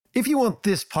If you want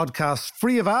this podcast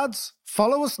free of ads,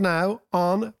 follow us now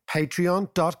on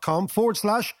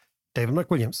patreon.com/David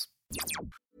McWilliams.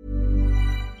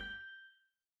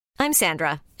 I'm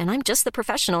Sandra, and I'm just the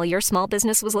professional your small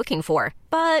business was looking for.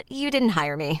 But you didn't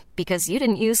hire me because you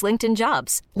didn't use LinkedIn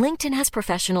Jobs. LinkedIn has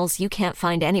professionals you can't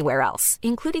find anywhere else,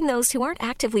 including those who aren't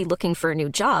actively looking for a new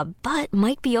job, but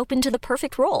might be open to the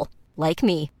perfect role, like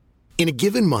me. In a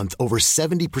given month, over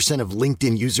 70% of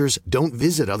LinkedIn users don't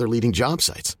visit other leading job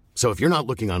sites. So if you're not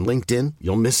looking on LinkedIn,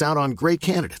 you'll miss out on great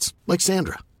candidates like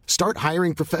Sandra. Start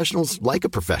hiring professionals like a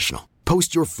professional.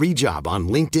 Post your free job on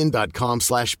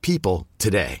linkedin.com/people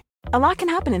today. A lot can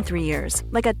happen in 3 years,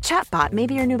 like a chatbot may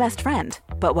be your new best friend.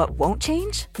 But what won't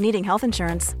change? Needing health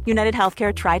insurance. United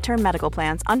Healthcare Tri-Term Medical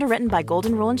Plans, underwritten by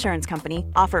Golden Rule Insurance Company,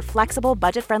 offer flexible,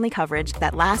 budget-friendly coverage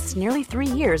that lasts nearly 3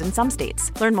 years in some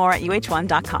states. Learn more at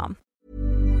uh1.com.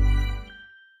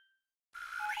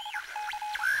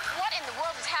 What in the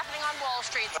world is happening on Wall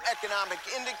Street? Economic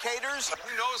indicators.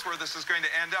 Who knows where this is going to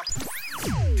end up?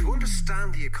 To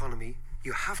understand the economy,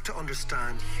 you have to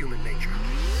understand human nature.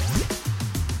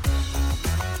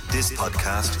 This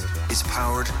podcast is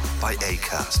powered by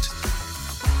Acast.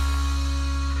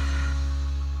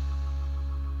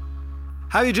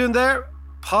 How you doing there?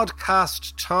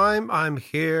 Podcast time. I'm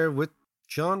here with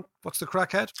John. What's the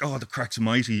crackhead? Oh, the crack's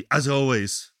mighty, as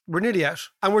always. We're nearly out.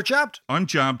 And we're jabbed. I'm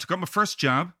jabbed. Got my first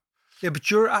jab. Yeah, but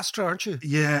you're Astra, aren't you?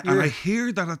 Yeah, and I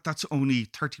hear that that's only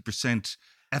 30%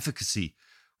 efficacy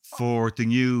for the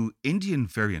new Indian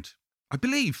variant. I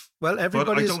believe. Well,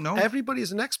 everybody don't know. Everybody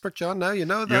is an expert, John. Now you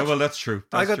know that. Yeah, well, that's true.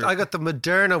 I got the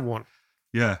Moderna one.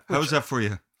 Yeah, how was that for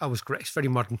you? That was great. Very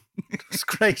modern. It was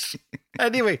great.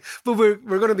 Anyway, but we're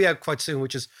going to be out quite soon,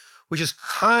 which is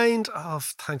kind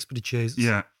of thanks be to Jesus.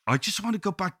 Yeah, I just want to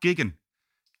go back gigging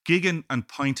and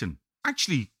pinting.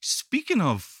 Actually, speaking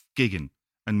of gigging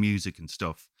and music and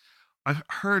stuff, I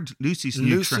heard Lucy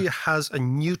has a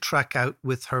new track out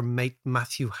with her mate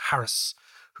Matthew Harris,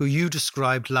 who you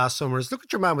described last summer as, look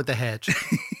at your man with the head.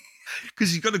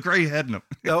 Because he's got a grey head in him.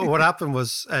 What happened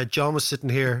was John was sitting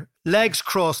here, legs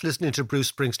crossed, listening to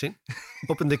Bruce Springsteen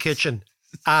up in the kitchen.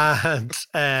 And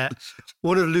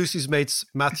one of Lucy's mates,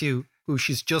 Matthew, who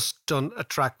she's just done a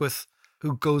track with,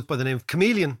 who goes by the name of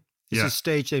Chameleon, is his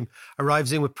stage name,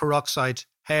 arrives in with peroxide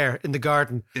hair in the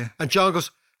garden. Yeah. And John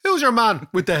goes, who's your man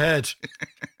with the head?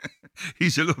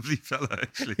 He's a lovely fella,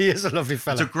 actually. He is a lovely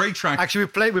fella. It's a great track. Actually,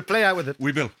 we play out with it.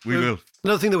 We will.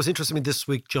 Another thing that was interesting me this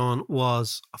week, John,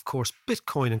 was, of course,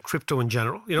 Bitcoin and crypto in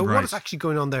general. You know, what is actually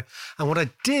going on there? And what I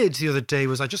did the other day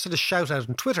was I just had a shout out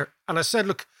on Twitter. And I said,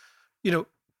 look, you know,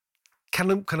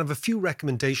 can I have a few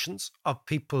recommendations of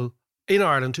people in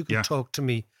Ireland who can talk to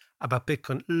me about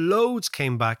Bitcoin? Loads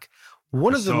came back.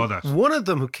 One of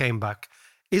them who came back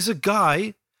is a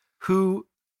guy who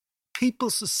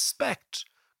people suspect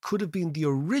could have been the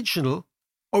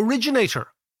originator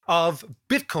of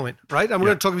Bitcoin, right? And we're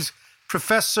going to talk about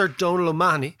Professor Donal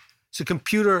O'Mahony. He's a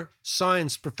computer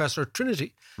science professor at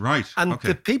Trinity. Right. And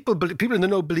the people in the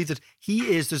know believe that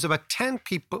there's about 10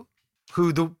 people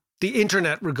who the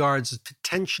internet regards as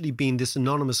potentially being this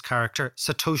anonymous character,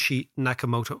 Satoshi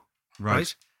Nakamoto.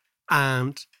 Right.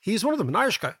 And he's one of them, an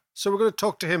Irish guy. So we're going to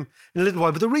talk to him in a little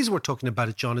while. But the reason we're talking about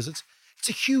it, John, is it's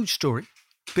a huge story.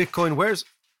 Bitcoin,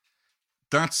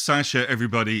 that's Sasha,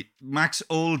 everybody. Mac's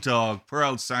old dog, poor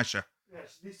old Sasha.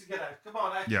 Yes, needs to get out. Come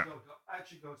on, go.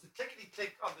 It's a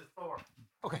tickety-tick on the floor.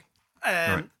 Okay.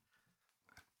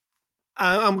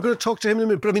 I'm going to talk to him in a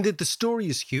minute, but I mean, the story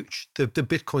is huge. The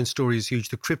Bitcoin story is huge.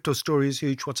 The crypto story is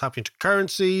huge. What's happening to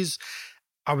currencies?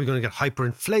 Are we going to get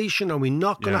hyperinflation? Are we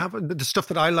not going to have the stuff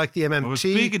that I like, the MMT? Well, it's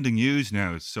big in the news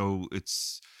now, so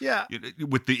it's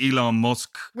with the Elon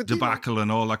Musk debacle and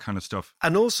all that kind of stuff.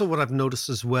 And also what I've noticed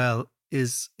as well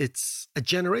is it's a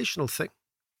generational thing.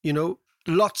 You know,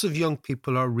 lots of young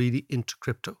people are really into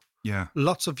crypto. Yeah.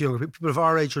 Lots of younger people of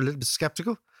our age are a little bit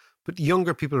skeptical, but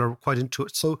younger people are quite into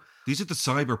it. So these are the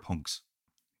cyberpunks.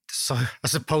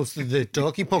 As opposed to the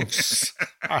doggy punks,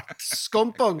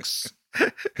 scum punks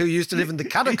who used to live in the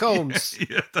catacombs.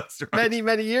 Yeah, that's right. Many,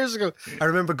 many years ago. I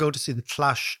remember going to see the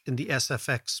Clash in the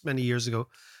SFX many years ago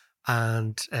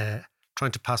and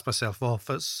trying to pass myself off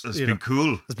as... It's been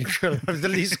cool. I was the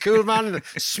least cool man in the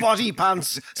swatty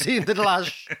pants seeing the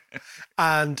Clash.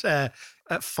 And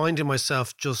finding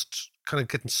myself just kind of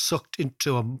getting sucked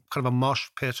into a kind of a mosh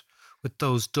pit with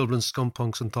those Dublin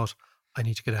scumpunks and thought, I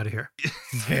need to get out of here.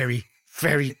 Very,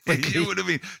 very quickly. You would have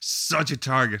been such a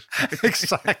target.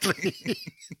 Exactly.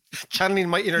 Channeling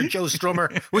my inner Joe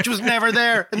Strummer, which was never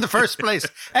there in the first place.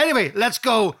 Anyway, let's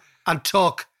go and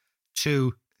talk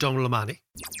to Donal O'Mahony.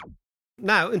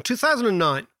 Now, in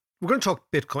 2009, we're going to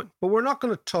talk Bitcoin, but we're not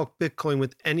going to talk Bitcoin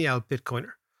with any old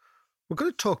Bitcoiner. We're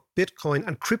going to talk Bitcoin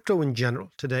and crypto in general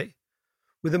today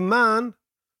with a man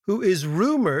who is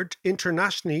rumored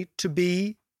internationally to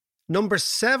be number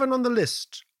 7 on the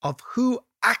list of who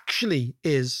actually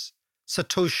is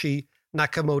Satoshi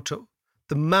Nakamoto,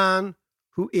 the man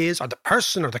who is, or the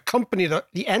person or the company,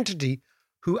 the entity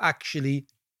who actually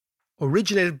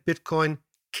originated Bitcoin,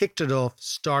 kicked it off,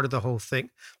 started the whole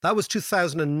thing. That was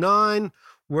 2009.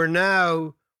 We're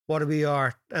now, what we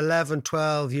are, 11,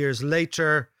 12 years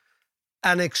later,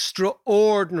 an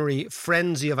extraordinary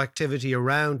frenzy of activity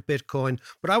around Bitcoin.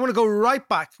 But I want to go right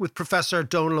back with Professor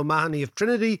Donal O'Mahony of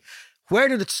Trinity. Where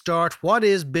did it start? What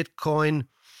is Bitcoin?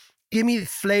 Give me the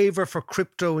flavour for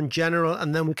crypto in general,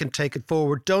 and then we can take it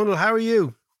forward. Donal, how are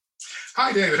you?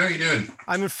 Hi, David. How are you doing?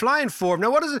 I'm in flying form. Now,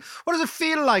 what does it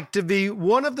feel like to be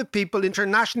one of the people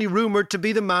internationally rumoured to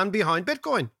be the man behind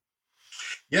Bitcoin?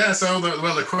 Yeah, so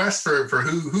the quest for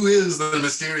who is the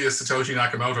mysterious Satoshi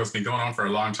Nakamoto has been going on for a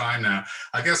long time now.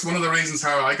 I guess one of the reasons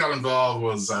how I got involved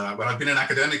was, I've been an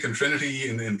academic in Trinity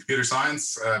in computer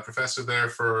science, professor there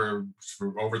for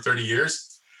over 30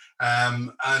 years.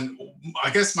 And I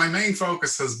guess my main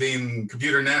focus has been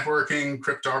computer networking,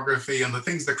 cryptography, and the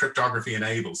things that cryptography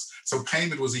enables. So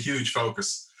payment was a huge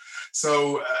focus.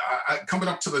 So coming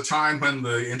up to the time when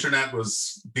the internet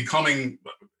was becoming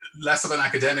less of an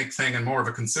academic thing and more of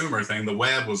a consumer thing, the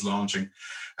web was launching.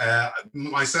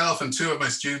 Myself and 2 of my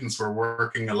students were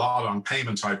working a lot on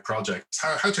payment type projects,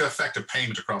 how to effect a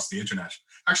payment across the internet.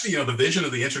 Actually, the vision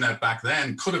of the internet back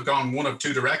then could have gone one of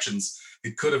 2 directions.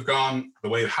 It could have gone the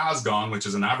way it has gone, which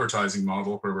is an advertising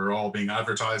model where we're all being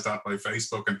advertised at by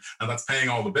Facebook and that's paying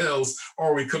all the bills,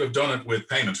 or we could have done it with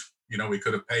payment. We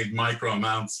could have paid micro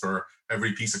amounts for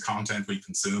every piece of content we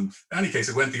consume. In any case,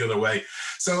 it went the other way.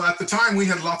 So at the time, we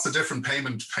had lots of different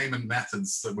payment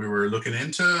methods that we were looking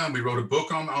into, and we wrote a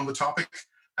book on the topic,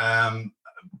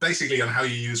 basically on how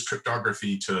you use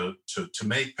cryptography to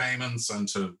make payments and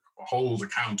to hold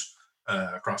account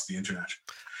across the internet.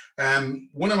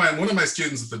 One of my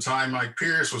students at the time, Mike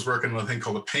Pierce, was working on a thing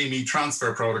called the Pay Me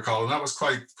Transfer Protocol, and that was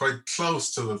quite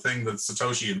close to the thing that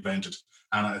Satoshi invented.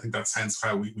 And I think that's hence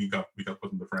how we got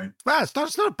put in the frame. Well,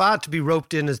 it's not bad to be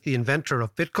roped in as the inventor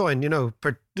of Bitcoin.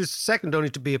 This second only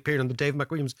to be appeared on the Dave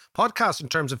McWilliams podcast in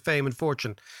terms of fame and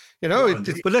fortune.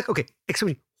 But look, okay,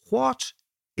 excuse me, what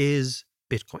is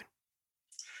Bitcoin?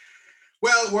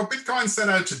 Well, what Bitcoin set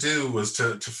out to do was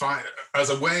to find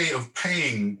as a way of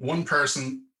paying one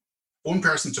person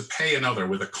to pay another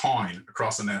with a coin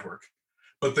across a network.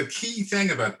 But the key thing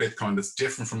about Bitcoin that's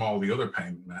different from all the other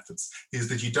payment methods is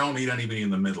that you don't need anybody in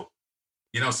the middle.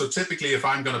 So typically if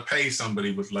I'm going to pay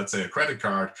somebody with, let's say, a credit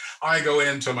card, I go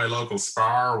into my local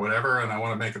SPAR or whatever, and I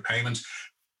want to make a payment.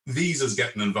 Visa's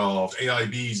getting involved,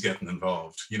 AIB's getting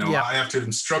involved. I have to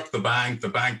instruct the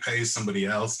bank pays somebody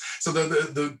else. So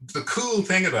the cool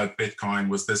thing about Bitcoin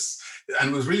was this,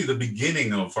 and was really the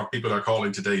beginning of what people are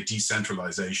calling today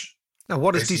decentralization. Now,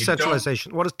 what is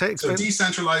decentralization? So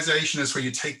decentralization is where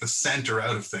you take the center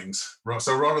out of things.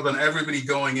 So rather than everybody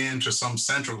going into some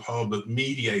central hub that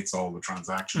mediates all the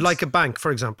transactions. Like a bank,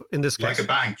 for example, in this case. Like a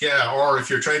bank, yeah. Or if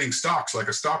you're trading stocks, like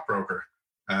a stockbroker.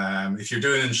 If you're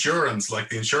doing insurance, like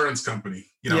the insurance company,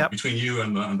 between you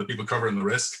and the people covering the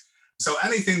risk. So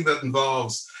anything that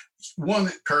involves one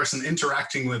person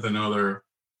interacting with another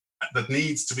that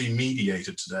needs to be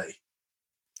mediated today.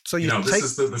 So this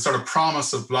is the sort of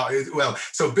promise of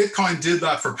so Bitcoin did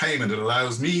that for payment. It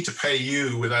allows me to pay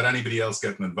you without anybody else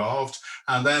getting involved,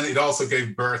 and then it also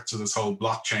gave birth to this whole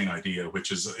blockchain idea,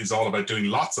 which is all about doing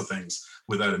lots of things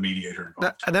without a mediator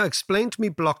involved. Now explain to me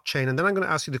blockchain, and then I'm going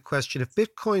to ask you the question: if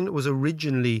Bitcoin was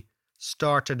originally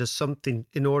started as something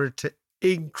in order to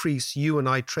increase you and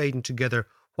I trading together,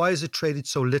 why is it traded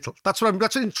so little? That's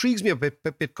what intrigues me about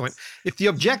Bitcoin. If the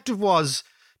objective was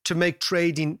to make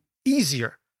trading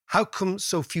easier, how come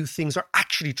so few things are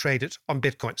actually traded on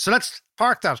Bitcoin? So let's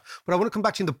park that. But I want to come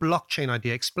back to the blockchain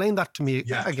idea. Explain that to me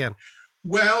again.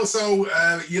 Well, so,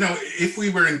 if we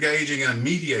were engaging in a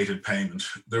mediated payment,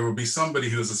 there would be somebody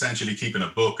who is essentially keeping a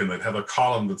book, and they'd have a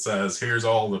column that says, here's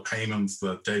all the payments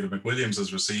that David McWilliams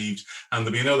has received. And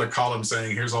there'd be another column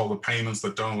saying, here's all the payments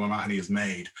that Donal O'Mahony has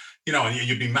made. And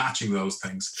you'd be matching those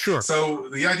things. Sure. So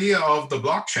the idea of the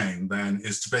blockchain then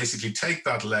is to basically take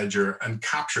that ledger and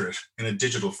capture it in a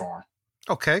digital form.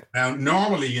 Okay. Now,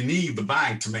 normally you need the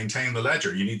bank to maintain the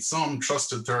ledger. You need some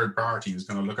trusted third party who's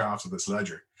going to look after this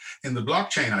ledger. In the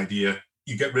blockchain idea,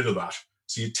 you get rid of that.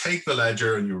 So you take the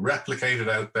ledger and you replicate it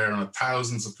out there on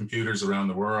thousands of computers around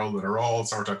the world that are all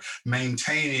sort of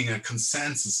maintaining a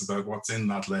consensus about what's in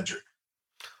that ledger.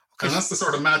 Okay. And that's the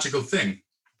sort of magical thing.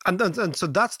 And so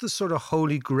that's the sort of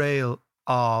holy grail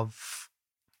of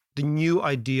the new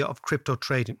idea of crypto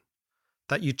trading,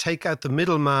 that you take out the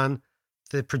middleman,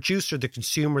 the producer, the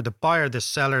consumer, the buyer, the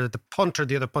seller, the punter,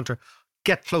 the other punter,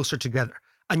 get closer together.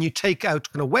 And you take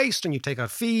out kind of waste, and you take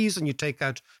out fees, and you take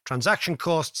out transaction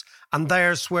costs. And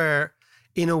there's where,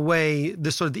 in a way,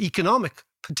 the sort of the economic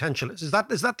potential is. Is that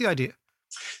the idea?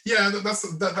 Yeah, so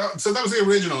that was the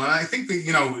original, and I think that,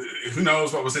 who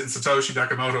knows what was in Satoshi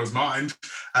Nakamoto's mind,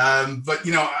 but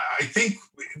I think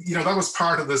that was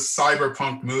part of this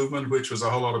cyberpunk movement, which was a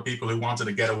whole lot of people who wanted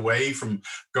to get away from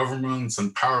governments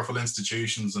and powerful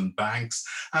institutions and banks.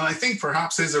 And I think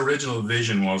perhaps his original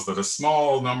vision was that a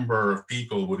small number of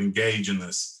people would engage in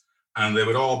this, and they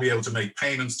would all be able to make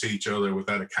payments to each other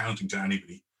without accounting to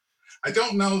anybody. I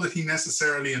don't know that he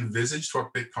necessarily envisaged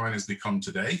what Bitcoin has become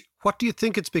today. What do you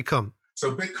think it's become?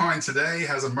 So Bitcoin today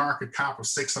has a market cap of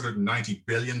 $690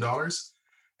 billion.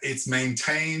 It's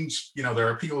maintained, there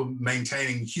are people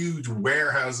maintaining huge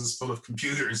warehouses full of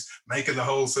computers, making the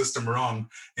whole system run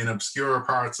in obscure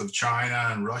parts of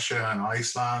China and Russia and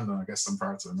Iceland, and I guess some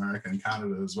parts of America and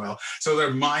Canada as well. So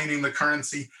they're mining the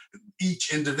currency.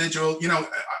 Each individual,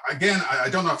 again, I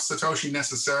don't know if Satoshi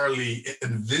necessarily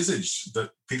envisaged that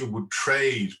people would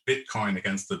trade Bitcoin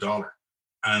against the dollar,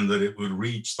 and that it would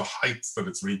reach the heights that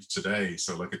it's reached today.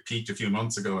 So like it peaked a few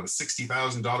months ago at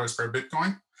 $60,000 per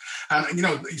Bitcoin. And,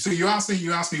 so you asked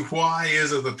me, why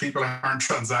is it that people aren't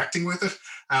transacting with it?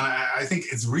 And I think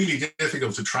it's really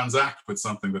difficult to transact with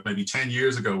something that maybe 10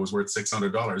 years ago was worth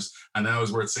 $600 and now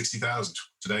is worth 60,000.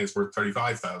 Today it's worth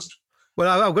 35,000.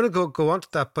 Well, I'm going to go on to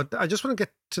that, but I just want to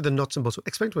get to the nuts and bolts.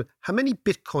 Explain to me, how many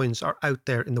Bitcoins are out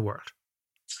there in the world?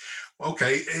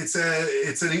 Okay, it's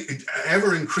an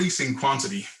ever-increasing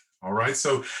quantity, all right?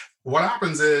 So what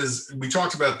happens is, we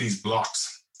talked about these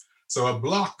blocks. So a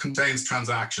block contains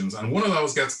transactions, and one of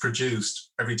those gets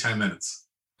produced every 10 minutes.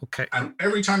 Okay. And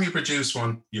every time you produce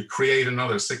one, you create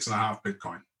another 6.5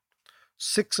 Bitcoin.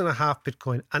 6.5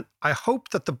 Bitcoin. And I hope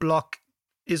that the block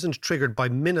isn't triggered by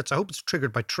minutes. I hope it's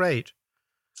triggered by trade.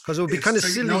 Because it would be kind of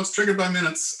silly. No, it's triggered by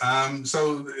minutes.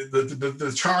 So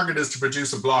the target is to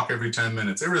produce a block every 10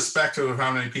 minutes, irrespective of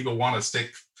how many people want to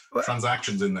stick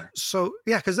transactions in there. So,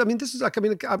 yeah, because this is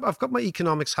I've got my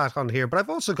economics hat on here, but I've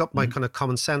also got my kind of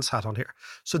common sense hat on here.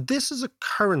 So this is a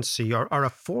currency or a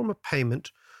form of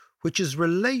payment which is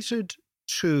related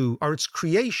to, or its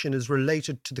creation is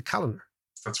related to the calendar.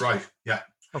 That's right. Yeah.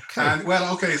 Okay. And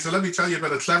so let me tell you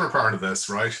about a clever part of this,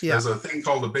 right? Yeah. There's a thing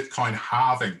called the Bitcoin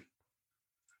halving.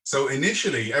 So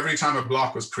initially, every time a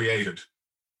block was created,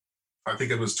 I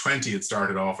think it was 20 it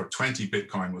started off, or 20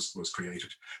 Bitcoin was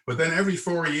created. But then every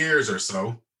 4 years or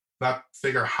so, that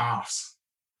figure halves.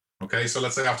 Okay, so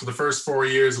let's say after the first 4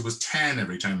 years, it was 10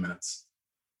 every 10 minutes.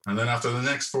 And then after the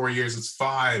next 4 years, it's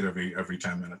 5 every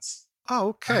 10 minutes. Oh,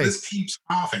 okay. And this keeps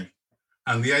halving.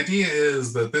 And the idea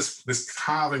is that this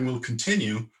halving will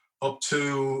continue up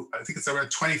to, I think it's around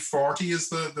 2040 is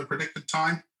the predicted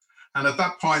time. And at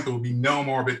that point, there will be no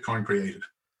more Bitcoin created.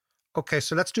 Okay,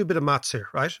 so let's do a bit of maths here,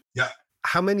 right? Yeah.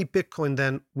 How many Bitcoin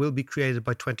then will be created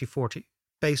by 2040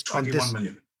 based on this? 21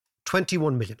 million.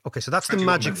 21 million. Okay, so that's the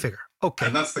magic figure. Okay.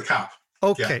 And that's the cap.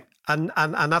 Okay. Yeah.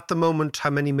 And at the moment, how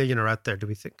many million are out there, do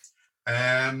we think?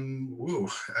 I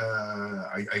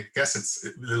guess it's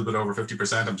a little bit over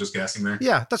 50%. I'm just guessing there.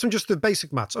 Yeah, that's just the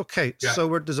basic maths. Okay, yeah.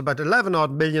 So there's about 11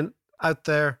 odd million out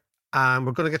there, and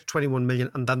we're going to get to 21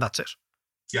 million, and then that's it.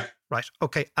 Yeah. Right.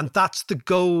 Okay. And that's the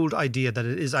gold idea, that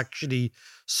it is actually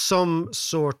some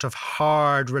sort of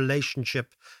hard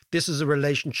relationship. This is a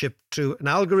relationship to an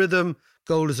algorithm.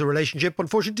 Gold is a relationship,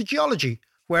 unfortunately, to geology,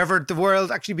 wherever the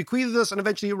world actually bequeathed us, and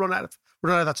eventually you run out of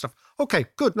that stuff. Okay,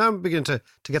 good. Now I'm beginning to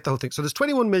get the whole thing. So there's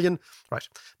 21 million. Right.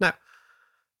 Now,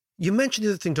 you mentioned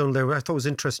the other thing, Donald, there I thought was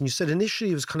interesting. You said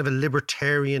initially it was kind of a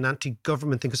libertarian,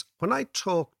 anti-government thing. Because when I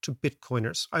talk to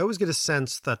Bitcoiners, I always get a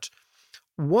sense that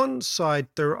one side,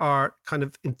 there are kind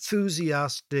of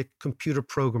enthusiastic computer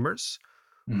programmers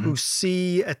who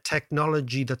see a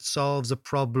technology that solves a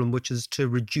problem, which is to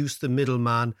reduce the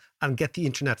middleman and get the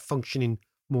internet functioning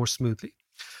more smoothly.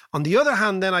 On the other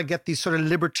hand, then I get these sort of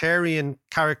libertarian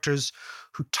characters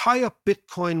who tie up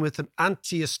Bitcoin with an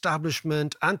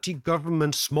anti-establishment,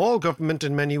 anti-government, small government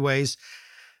in many ways,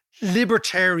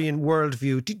 libertarian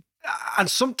worldview.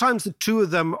 And sometimes the two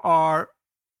of them are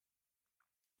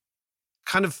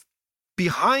kind of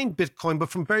behind Bitcoin, but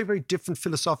from very, very different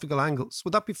philosophical angles.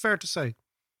 Would that be fair to say?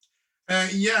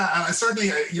 Yeah, and certainly,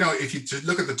 if you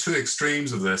look at the two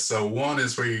extremes of this, so one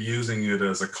is where you're using it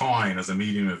as a coin, as a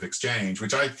medium of exchange,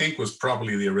 which I think was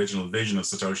probably the original vision of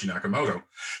Satoshi Nakamoto.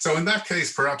 So in that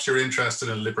case, perhaps you're interested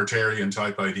in libertarian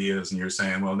type ideas and you're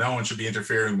saying, well, no one should be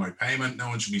interfering with my payment. No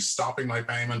one should be stopping my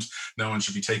payment. No one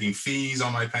should be taking fees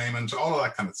on my payment, all of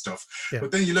that kind of stuff. Yeah.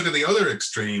 But then you look at the other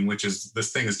extreme, which is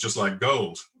this thing is just like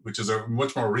gold, which is a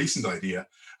much more recent idea.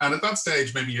 And at that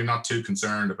stage, maybe you're not too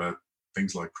concerned about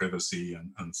things like privacy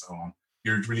and so on.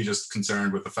 You're really just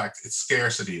concerned with the fact it's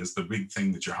scarcity is the big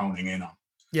thing that you're honing in on.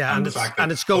 Yeah, and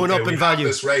it's going up in value.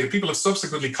 This rate, people have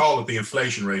subsequently called it the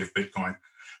inflation rate of Bitcoin.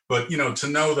 But, to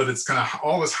know that it's kind of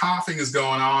all this halving is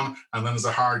going on, and then there's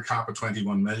a hard cap of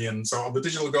 21 million. So the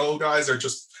digital gold guys are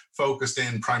just focused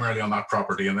in primarily on that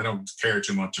property, and they don't care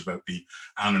too much about the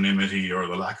anonymity or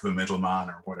the lack of a middleman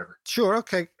or whatever. Sure,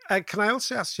 okay. Can I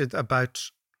also ask you about,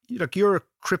 you're a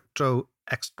crypto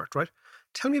expert, right?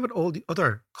 Tell me about all the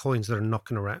other coins that are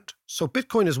knocking around. So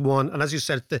Bitcoin is one, and as you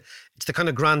said, it's the kind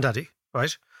of granddaddy,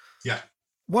 right? Yeah.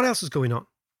 What else is going on?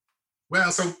 Well,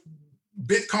 so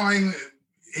Bitcoin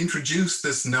introduced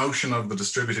this notion of the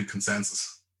distributed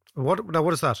consensus. What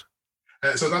is that?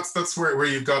 So that's where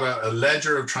you've got a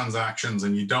ledger of transactions,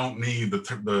 and you don't need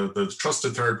the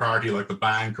trusted third party like the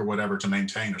bank or whatever to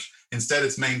maintain it. Instead,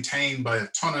 it's maintained by a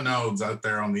ton of nodes out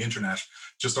there on the internet,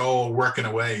 just all working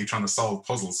away trying to solve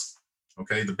puzzles.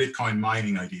 Okay, the Bitcoin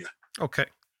mining idea. Okay.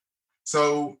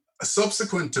 So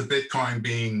subsequent to Bitcoin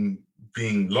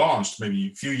being launched,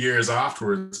 maybe a few years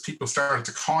afterwards, people started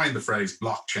to coin the phrase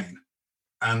blockchain.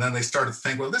 And then they started to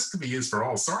think, well, this could be used for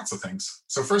all sorts of things.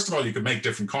 So first of all, you could make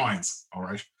different coins, all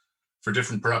right, for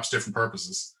perhaps different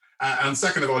purposes. And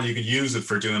second of all, you could use it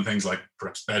for doing things like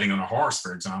perhaps betting on a horse,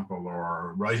 for example,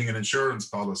 or writing an insurance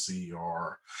policy,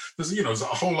 or there's a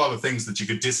whole lot of things that you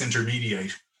could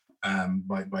disintermediate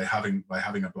by having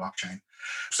a blockchain.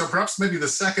 So perhaps maybe the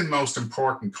second most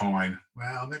important coin,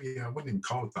 well, maybe I wouldn't even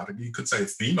call it that. You could say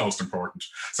it's the most important.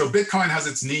 So Bitcoin has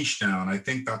its niche now, and I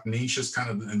think that niche is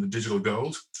kind of in the digital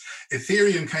gold.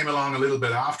 Ethereum came along a little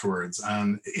bit afterwards,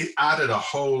 and it added a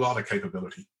whole lot of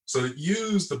capability. So it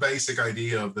used the basic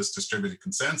idea of this distributed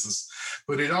consensus,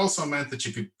 but it also meant that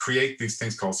you could create these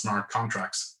things called smart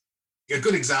contracts. A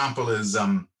good example is,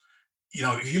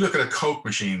 if you look at a Coke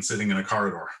machine sitting in a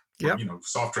corridor, yep.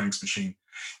 Soft drinks machine,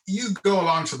 you go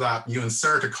along to that, you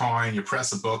insert a coin, you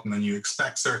press a button, and you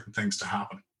expect certain things to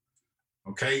happen.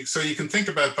 Okay, so you can think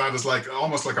about that as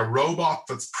almost like a robot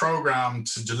that's programmed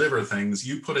to deliver things.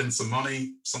 You put in some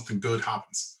money, something good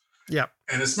happens. Yeah.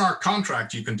 In a smart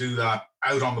contract, you can do that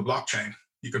out on the blockchain.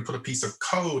 You can put a piece of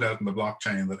code out in the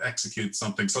blockchain that executes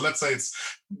something. So let's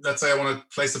say I want to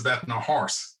place a bet on a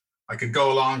horse. I could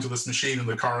go along to this machine in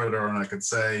the corridor and I could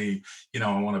say,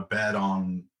 I want to bet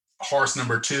on horse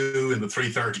number 2 in the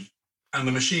 3:30, and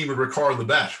the machine would record the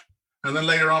bet. And then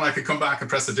later on, I could come back and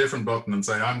press a different button and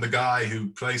say, I'm the guy who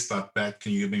placed that bet.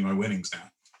 Can you give me my winnings now?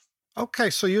 Okay,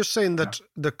 so you're saying that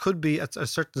there could be at a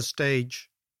certain stage,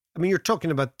 I mean, you're talking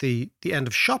about the end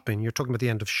of shopping, you're talking about the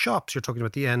end of shops, you're talking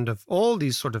about the end of all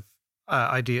these sort of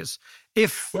ideas.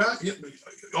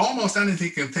 Almost anything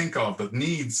you can think of that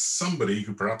needs somebody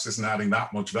who perhaps isn't adding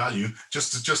that much value,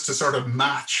 just to sort of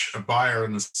match a buyer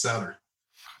and a seller.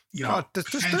 There's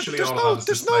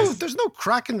no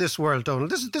crack in this world, Donald.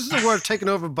 This is a world taken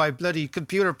over by bloody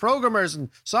computer programmers and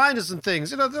scientists and things.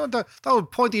 That whole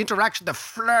point, the interaction, the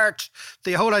flirt,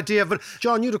 the whole idea. But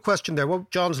John, you had a question there. Well,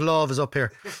 John's love is up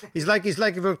here. He's like if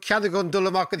you're Cadigan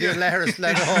Dullamaka the Lehrers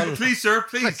leg hall. Please, sir,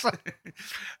 please.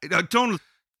 Donald,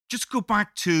 just go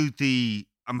back to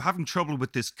I'm having trouble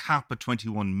with this cap at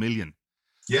 21 million.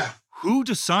 Yeah. Who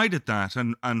decided that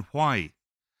and why?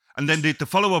 And then the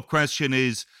follow-up question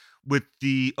is, with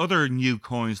the other new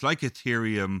coins like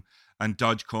Ethereum and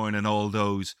Dogecoin and all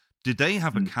those, did they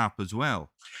have a cap as well?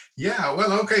 Yeah,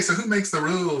 well, okay, so who makes the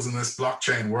rules in this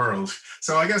blockchain world?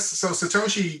 So I guess,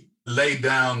 Satoshi laid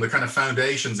down the kind of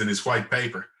foundations in his white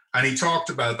paper, and he talked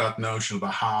about that notion of the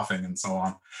halving and so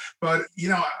on. But,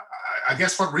 I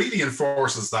guess what really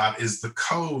enforces that is the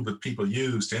code that people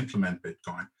use to implement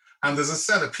Bitcoin. And there's a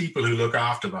set of people who look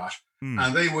after that.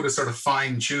 And they would have sort of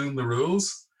fine-tuned the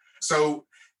rules. So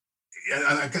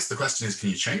I guess the question is, can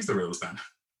you change the rules then?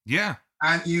 Yeah.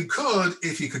 And you could,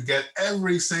 if you could get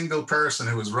every single person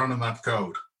who was running that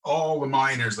code, all the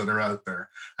miners that are out there,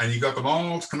 and you got them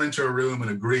all to come into a room and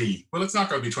agree, well, it's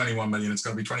not going to be 21 million, it's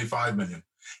going to be 25 million.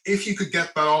 If you could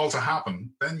get that all to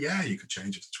happen, then yeah, you could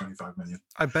change it to 25 million.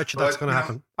 I bet you that's going to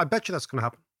happen. I bet you that's going to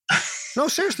happen. No,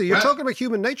 seriously, you're talking about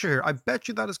human nature here. I bet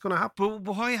you that is going to happen.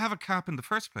 But why have a cap in the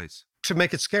first place? To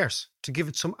make it scarce, to give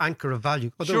it some anchor of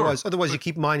value. Otherwise, you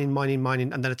keep mining,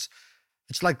 and then it's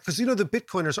It's like, because, the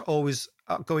Bitcoiners are always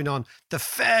going on, the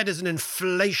Fed is an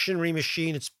inflationary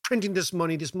machine. It's printing this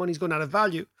money's going out of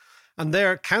value. And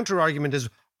their counter argument is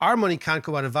our money can't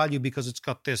go out of value because it's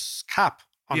got this cap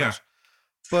on it.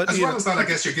 But as well as that, I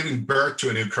guess you're giving birth to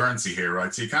a new currency here,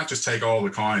 right? So you can't just take all the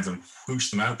coins and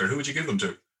whoosh them out there. Who would you give them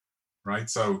to? Right.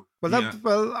 So,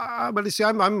 you see,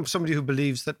 I'm somebody who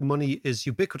believes that money is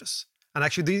ubiquitous. And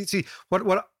actually,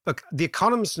 look, the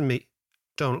economist in me,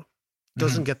 Donald,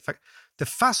 doesn't get the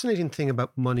fascinating thing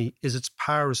about money is its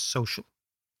power is social.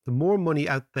 The more money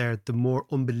out there, the more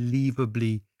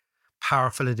unbelievably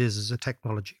powerful it is as a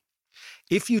technology.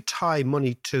 If you tie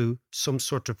money to some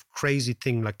sort of crazy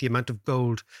thing like the amount of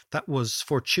gold that was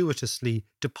fortuitously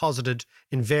deposited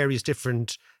in various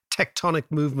different tectonic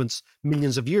movements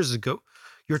millions of years ago,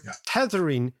 you're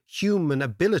tethering human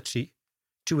ability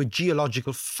to a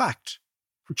geological fact,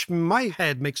 which in my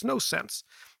head makes no sense.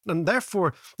 And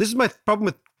therefore, this is my problem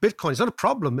with Bitcoin. It's not a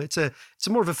problem. It's a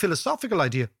more of a philosophical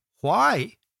idea.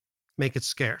 Why make it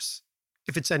scarce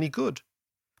if it's any good?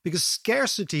 Because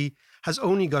scarcity has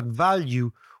only got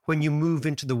value when you move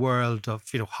into the world of,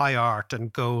 high art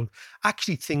and gold,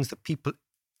 actually things that people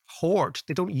hoard,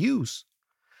 they don't use.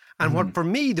 And what, for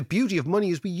me, the beauty of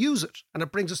money is we use it and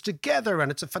it brings us together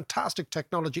and it's a fantastic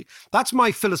technology. That's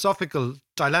my philosophical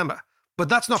dilemma. But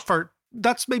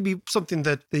that's maybe something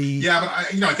that but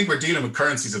I think we're dealing with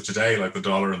currencies of today, like the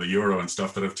dollar and the euro and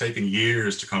stuff, that have taken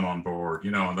years to come on board,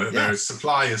 and their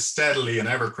supply is steadily and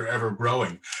ever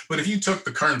growing. But if you took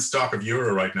the current stock of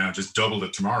euro right now, just doubled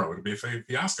it tomorrow, it'd be a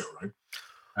fiasco, right?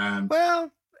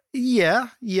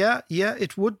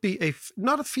 It would be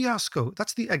not a fiasco.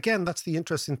 That's the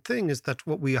interesting thing, is that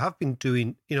what we have been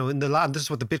doing, and this is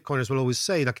what the Bitcoiners will always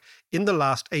say, like in the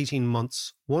last 18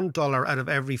 months, $1 out of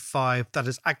every 5 that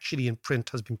is actually in print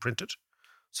has been printed.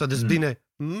 So there's been a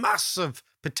massive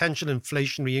potential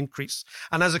inflationary increase.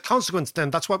 And as a consequence, then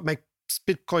that's what makes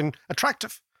Bitcoin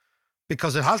attractive.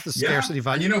 Because it has the scarcity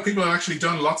value. And people have actually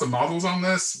done lots of models on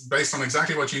this based on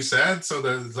exactly what you said. So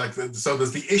there's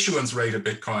the issuance rate of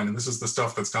Bitcoin, and this is the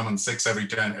stuff that's coming 6 every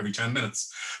 10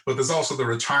 minutes. But there's also the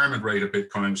retirement rate of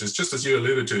Bitcoin, which is just as you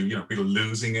alluded to, people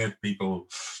losing it, people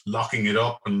locking it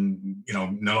up and,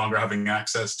 no longer having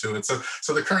access to it.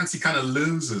 So the currency kind of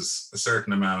loses a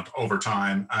certain amount over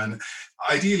time. And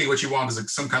ideally what you want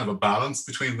is some kind of a balance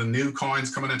between the new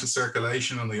coins coming into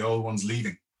circulation and the old ones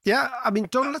leaving. Yeah, I mean,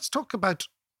 Donald, let's talk about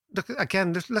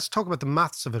the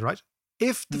maths of it, right?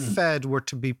 If the Fed were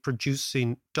to be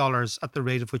producing dollars at the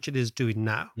rate of which it is doing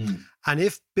now, and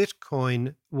if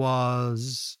Bitcoin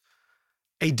was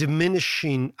a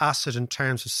diminishing asset in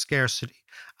terms of scarcity,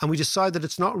 and we decide that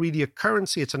it's not really a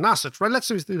currency, it's an asset, right? Let's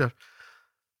do that.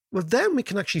 Well, then we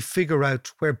can actually figure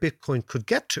out where Bitcoin could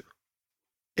get to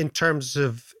in terms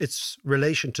of its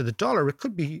relation to the dollar. It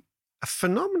could be a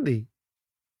phenomenally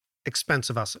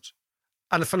expensive asset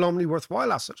and a phenomenally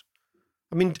worthwhile asset.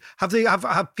 I mean,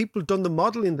 have people done the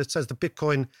modeling that says the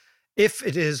Bitcoin, if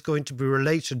it is going to be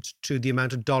related to the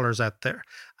amount of dollars out there,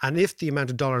 and if the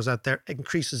amount of dollars out there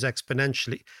increases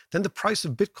exponentially, then the price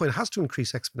of Bitcoin has to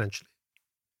increase exponentially.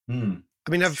 I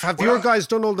mean, have your guys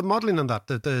done all the modeling on that,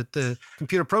 the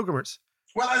computer programmers?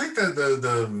 Well, I think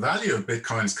the value of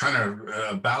Bitcoin is kind of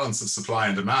a balance of supply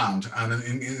and demand. And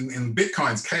in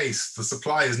Bitcoin's case, the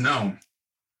supply is known.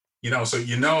 So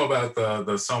about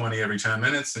the so many every 10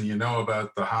 minutes, and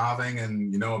about the halving,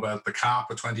 and about the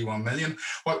cap of 21 million.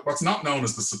 What's not known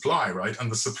is the supply, right?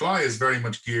 And the supply is very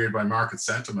much geared by market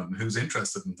sentiment and who's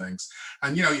interested in things.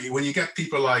 And, when you get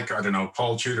people like, I don't know,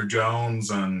 Paul Tudor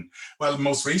Jones, and, well,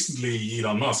 most recently,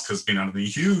 Elon Musk has been under a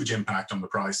huge impact on the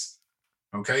price.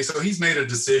 Okay, so he's made a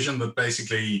decision that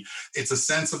basically it's a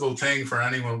sensible thing for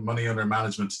anyone with money under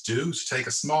management to do, to take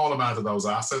a small amount of those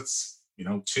assets,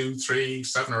 2, 3,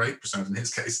 7 or 8% in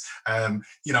his case, and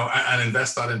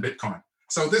invest that in Bitcoin.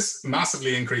 So this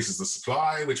massively increases the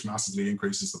supply, which massively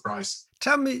increases the price.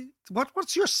 Tell me,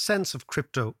 what's your sense of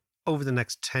crypto over the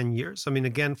next 10 years? I mean,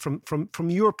 again, from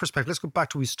your perspective, let's go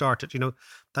back to where we started,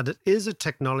 that it is a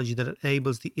technology that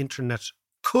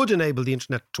could enable the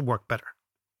internet to work better.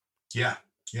 Yeah.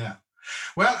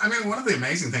 Well, I mean, one of the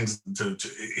amazing things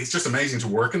it's just amazing to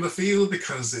work in the field,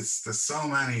 because there's so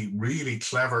many really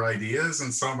clever ideas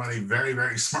and so many very,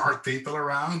 very smart people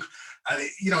around. And,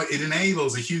 it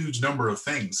enables a huge number of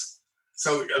things.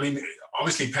 So, I mean,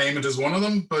 obviously payment is one of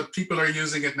them, but people are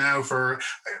using it now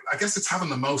I guess it's having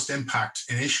the most impact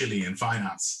initially in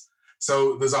finance.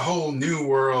 So there's a whole new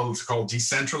world called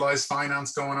decentralized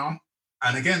finance going on.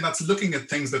 And again, that's looking at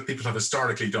things that people have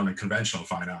historically done in conventional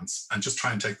finance and just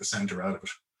try and take the center out of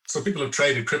it. So people have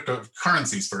traded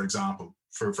cryptocurrencies, for example,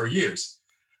 for years.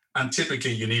 And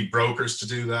typically you need brokers to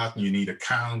do that, and you need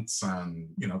accounts, and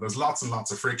there's lots and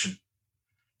lots of friction.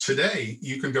 Today,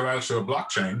 you can go out to a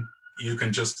blockchain, you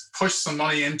can just push some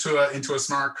money into a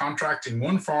smart contract in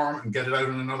one form and get it out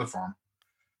in another form.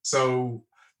 So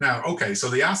now, so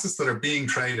the assets that are being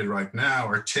traded right now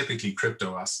are typically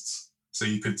crypto assets. So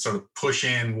you could sort of push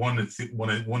in one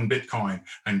Bitcoin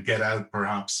and get out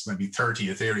perhaps maybe 30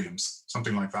 Ethereums,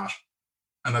 something like that.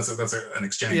 And that's an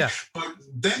exchange. Yeah. But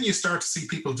then you start to see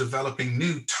people developing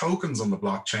new tokens on the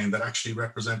blockchain that actually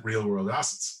represent real world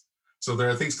assets. So there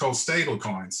are things called stable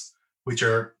coins, which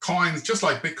are coins just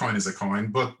like Bitcoin is a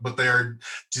coin, but they're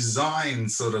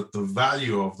designed so that the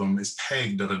value of them is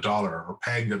pegged at $1 or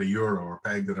pegged at €1 or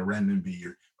pegged at a renminbi,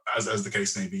 or as the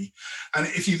case may be. And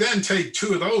if you then take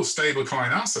two of those stable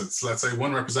coin assets, let's say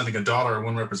one representing $1 and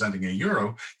one representing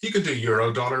 €1, you could do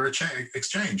euro-dollar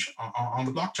exchange on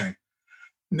the blockchain.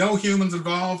 No humans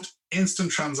involved,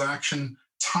 instant transaction,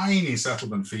 tiny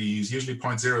settlement fees, usually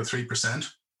 0.03%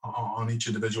 on each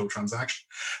individual transaction.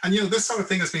 And, this sort of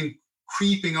thing has been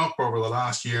creeping up over the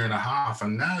last year and a half.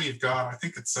 And now you've got, I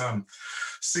think it's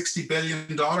 $60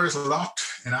 billion locked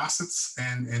in assets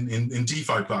in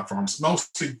DeFi platforms,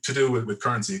 mostly to do with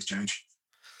currency exchange.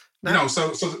 Now,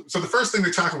 so the first thing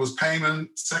they tackled was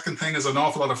payment. Second thing is an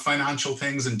awful lot of financial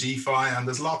things in DeFi, and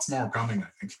there's lots more coming, I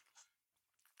think.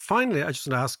 Finally, I just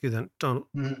want to ask you then, Donald,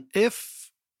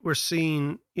 if we're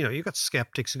seeing, you've got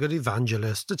skeptics, you've got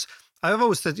evangelists. I've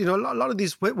always said, a lot of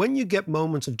these, when you get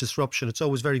moments of disruption, it's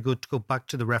always very good to go back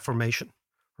to the Reformation,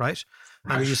 right?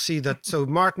 And you see that, so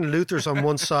Martin Luther's on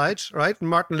one side, right? And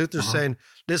Martin Luther's saying,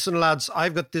 listen, lads,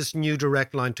 I've got this new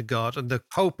direct line to God. And the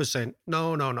Pope is saying,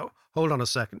 no, hold on a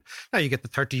second. Now you get the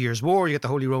 30 Years' War, you get the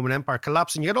Holy Roman Empire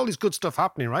collapsing, you get all this good stuff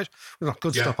happening, right? Well, not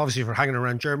good stuff, obviously, if we're hanging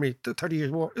around Germany, the 30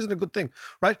 Years' War isn't a good thing,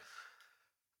 right?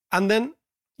 And then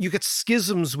you get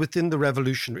schisms within the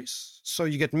revolutionaries. So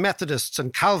you get Methodists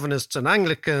and Calvinists and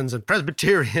Anglicans and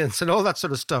Presbyterians and all that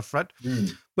sort of stuff, right?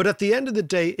 But at the end of the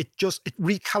day, it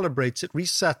recalibrates, it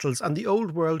resettles, and the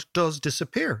old world does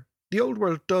disappear. The old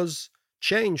world does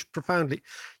change profoundly.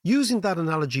 Using that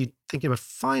analogy, thinking about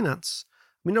finance,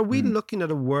 I mean, are we looking at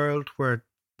a world where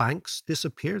banks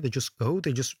disappear? They just go.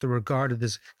 They're regarded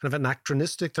as kind of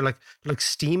anachronistic. They're like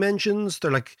steam engines.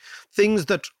 They're like things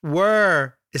that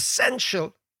were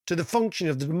essential to the function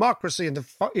of the democracy and the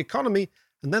economy,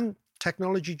 and then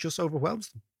technology just overwhelms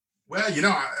them. Well,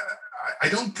 I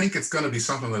don't think it's going to be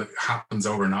something that happens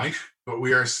overnight, but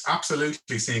we are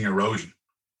absolutely seeing erosion.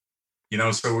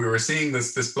 So we were seeing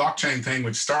this blockchain thing,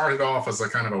 which started off as a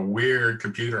kind of a weird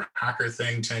computer hacker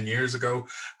thing 10 years ago,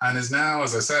 and is now,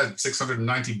 as I said,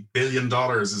 $690 billion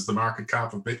is the market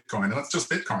cap of Bitcoin. And that's just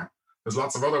Bitcoin. There's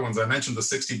lots of other ones. I mentioned the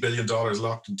 $60 billion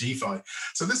locked in DeFi.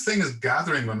 So this thing is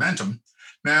gathering momentum.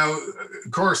 Now,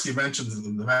 of course, you mentioned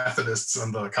the Methodists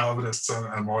and the Calvinists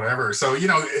and whatever. So, you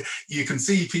can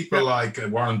see people like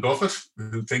Warren Buffett,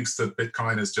 who thinks that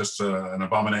Bitcoin is just an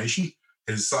abomination.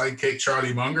 His sidekick,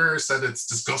 Charlie Munger, said it's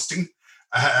disgusting.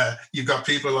 You've got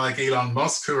people like Elon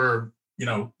Musk who are,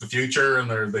 the future,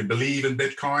 and they believe in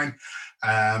Bitcoin.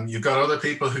 You've got other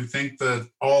people who think that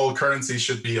all currencies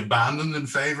should be abandoned in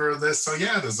favor of this. So,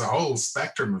 there's a whole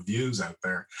spectrum of views out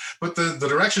there. But the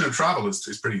direction of travel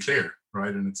is pretty clear,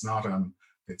 right? And it's not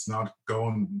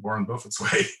going Warren Buffett's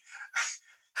way.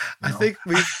 I think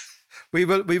we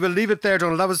will leave it there,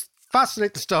 Donald. That was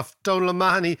fascinating stuff. Donald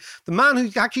O'Mahony, the man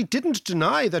who actually didn't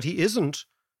deny that he isn't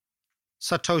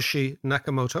Satoshi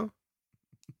Nakamoto.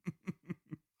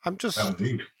 I'm just...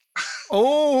 Indeed.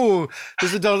 Oh,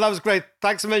 this is Donald. That was great.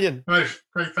 Thanks a million. Right,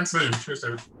 great. Thanks a million. Cheers,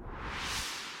 David.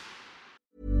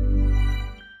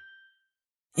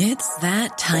 It's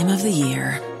that time of the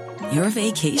year. Your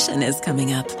vacation is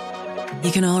coming up.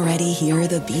 You can already hear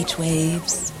the beach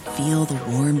waves, feel the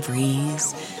warm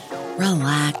breeze,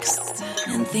 relax,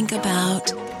 and think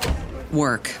about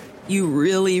work. You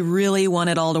really, really want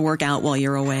it all to work out while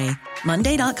you're away.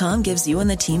 Monday.com gives you and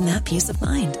the team that peace of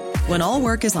mind. When all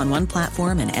work is on one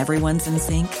platform and everyone's in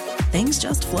sync, things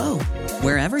just flow.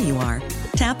 Wherever you are,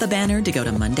 tap the banner to go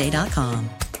to Monday.com.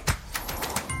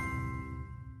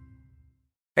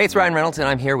 Hey, it's Ryan Reynolds, and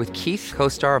I'm here with Keith,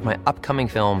 co-star of my upcoming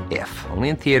film, If, only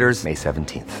in theaters May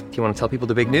 17th. Do you want to tell people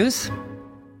the big news?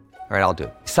 All right, I'll do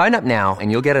it. Sign up now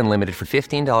and you'll get unlimited for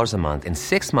 $15 a month and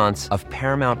 6 months of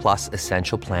Paramount Plus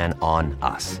Essential Plan on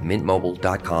us.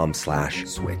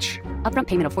 MintMobile.com/switch. Upfront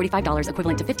payment of $45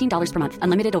 equivalent to $15 per month.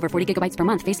 Unlimited over 40 gigabytes per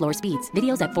month. Face lower speeds.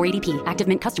 Videos at 480p. Active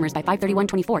Mint customers by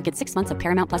 531.24 get 6 months of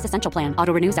Paramount Plus Essential Plan.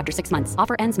 Auto renews after 6 months.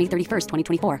 Offer ends May 31st,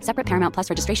 2024. Separate Paramount Plus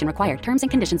registration required. Terms and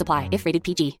conditions apply if rated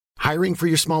PG. Hiring for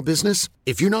your small business?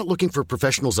 If you're not looking for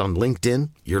professionals on LinkedIn,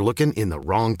 you're looking in the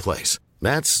wrong place.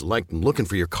 That's like looking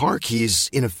for your car keys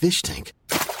in a fish tank.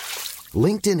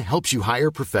 LinkedIn helps you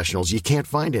hire professionals you can't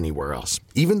find anywhere else,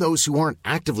 even those who aren't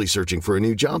actively searching for a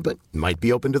new job but might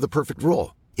be open to the perfect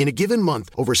role. In a given month,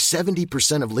 over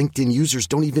 70% of LinkedIn users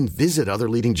don't even visit other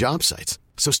leading job sites.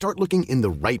 So start looking in the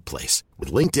right place.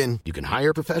 With LinkedIn, you can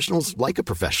hire professionals like a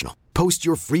professional. Post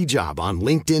your free job on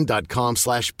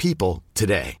linkedin.com/people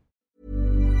today.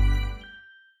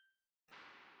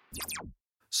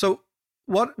 So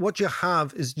what you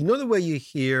have is, you know, the way you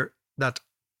hear that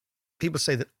people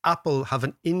say that Apple have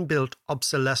an inbuilt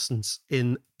obsolescence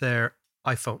in their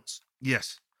iPhones.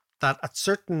 Yes. That at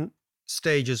certain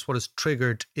stages, what is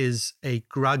triggered is a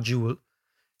gradual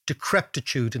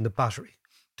decrepitude in the battery.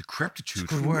 Decrepitude?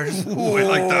 Good word. Ooh, I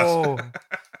like that.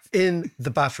 In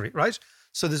the battery, right?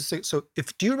 So do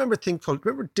you remember a thing called,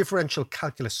 differential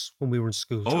calculus when we were in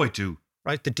school? Oh, I do.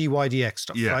 Right? The dy/dx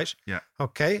stuff, right? Yeah.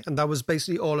 Okay. And that was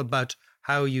basically all about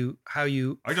how you I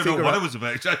don't know what it was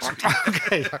about, actually.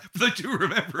 Okay. But I do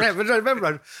remember it. Yeah, but I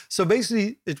remember it. So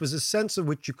basically, it was a sense in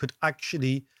which you could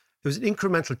actually, there was an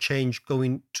incremental change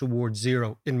going towards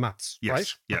zero in maths, Yes.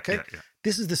 right? Yeah, okay. yeah.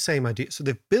 This is the same idea. So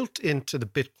they've built into the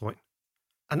Bitcoin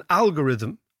an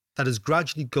algorithm that is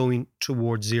gradually going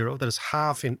towards zero, that is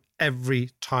halving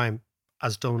every time,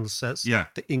 as Donald says, Yeah.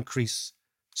 they increase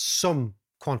some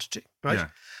quantity, right? Yeah.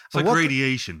 It's like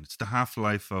radiation. It's the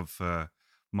half-life of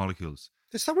molecules.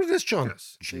 Is that what it is, John?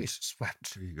 Yes. Jesus,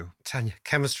 wept. There you go. Tanya,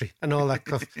 chemistry and all that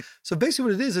stuff. So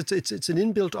basically what it is, it's an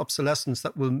inbuilt obsolescence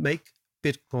that will make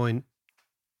Bitcoin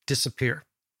disappear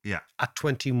at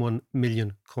 21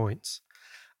 million coins.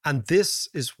 And this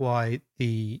is why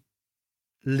the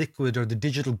liquid or the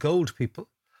digital gold people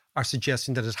are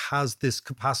suggesting that it has this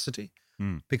capacity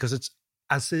because it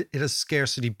has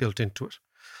scarcity built into it.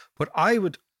 But I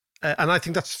would, and I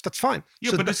think that's fine.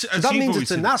 Yeah, so but that means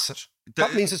it's an asset.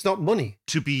 That means it's not money.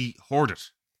 To be hoarded.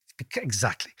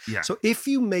 Exactly. Yeah. So if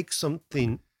you make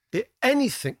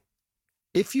anything,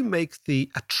 if you make the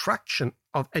attraction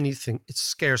of anything, it's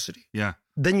scarcity. Yeah.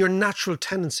 Then your natural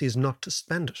tendency is not to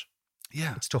spend it.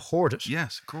 Yeah. It's to hoard it.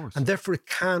 Yes, of course. And therefore it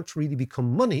can't really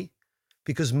become money,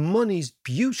 because money's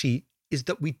beauty is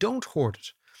that we don't hoard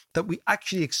it, that we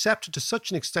actually accept it to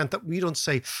such an extent that we don't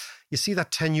say, you see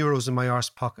that 10 euros in my arse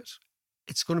pocket,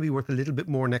 it's going to be worth a little bit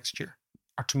more next year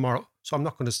or tomorrow, so I'm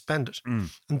not going to spend it. And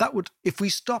that would, if we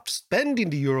stopped spending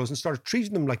the euros and started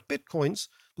treating them like Bitcoins,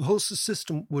 the whole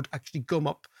system would actually gum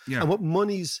up. Yeah. And what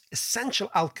money's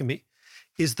essential alchemy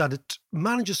is that it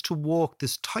manages to walk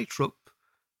this tightrope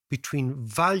between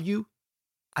value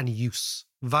and use.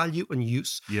 Value and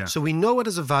use. Yeah. So we know it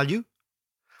as a value,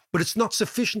 but it's not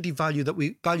sufficiently valuable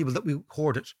that we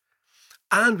hoard it.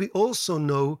 And we also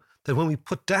know that when we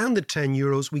put down the 10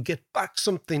 euros, we get back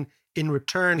something in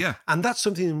return. Yeah. And that's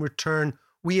something in return,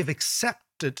 we have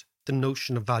accepted the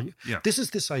notion of value. Yeah. This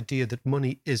is this idea that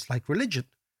money is like religion.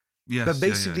 Yes. But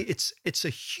basically, it's a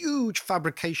huge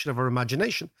fabrication of our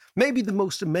imagination. Maybe the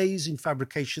most amazing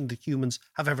fabrication that humans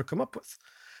have ever come up with.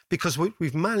 Because what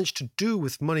we've managed to do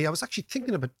with money, I was actually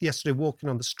thinking about yesterday walking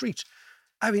on the street.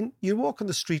 I mean, you walk on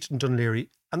the street in Dún Laoghaire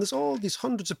and there's all these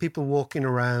hundreds of people walking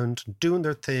around and doing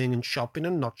their thing and shopping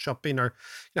and not shopping, or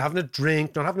having a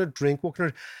drink, not having a drink, walking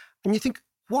around. And you think,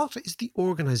 what is the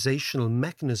organizational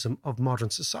mechanism of modern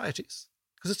societies?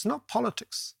 Because it's not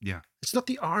politics. Yeah. It's not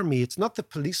the army. It's not the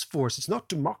police force. It's not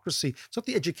democracy. It's not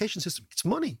the education system. It's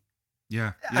money.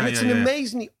 Yeah. And it's an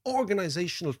amazingly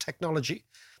organizational technology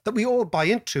that we all buy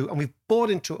into and we've bought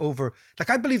into over. Like,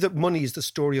 I believe that money is the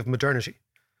story of modernity.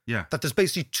 Yeah. That there's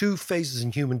basically two phases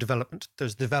in human development.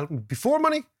 There's development before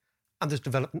money and there's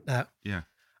development now. Yeah.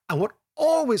 And what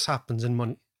always happens in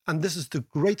money, and this is the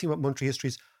great thing about monetary history,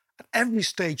 is at every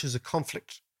stage there's a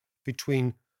conflict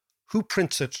between who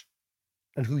prints it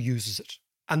and who uses it.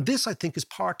 And this, I think, is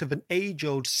part of an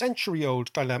age-old,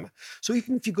 century-old dilemma. So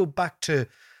even if you go back to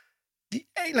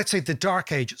let's say the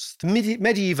Dark Ages, the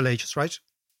medieval ages, right?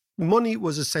 Money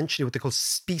was essentially what they call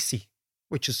specie,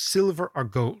 which is silver or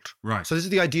gold. Right. So this is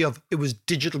the idea of, it was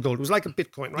digital gold. It was like a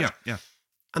Bitcoin, right? Yeah, yeah.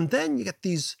 And then you get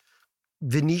these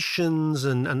Venetians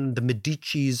and the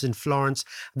Medicis in Florence.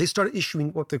 They started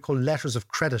issuing what they call letters of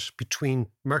credit between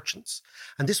merchants.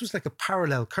 And this was like a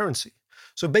parallel currency.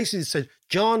 So basically it said,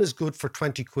 John is good for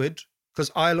 20 quid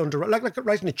because I'll underwrite, like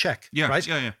writing a check, right?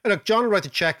 Yeah. And like John will write the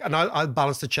check and I'll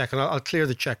balance the check and I'll clear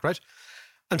the check, right?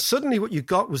 And suddenly what you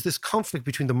got was this conflict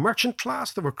between the merchant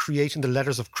class that were creating the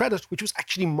letters of credit, which was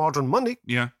actually modern money.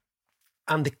 Yeah.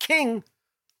 And the king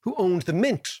who owned the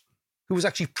mint, who was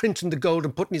actually printing the gold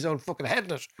and putting his own fucking head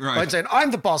in it. Right? Saying,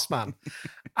 I'm the boss man.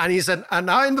 And he said,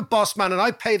 and I'm the boss man and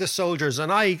I pay the soldiers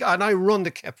and I run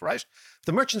the kip, right?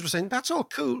 The merchants were saying, that's all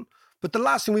cool, But the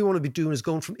last thing we want to be doing is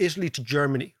going from Italy to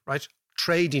Germany, right?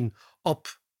 Trading up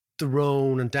the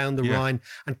Rhone and down the Rhine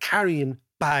and carrying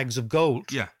bags of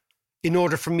gold. Yeah. In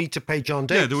order for me to pay John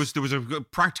Davis. Yeah, there was a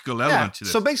practical element to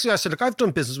this. So basically I said, look, I've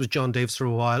done business with John Davis for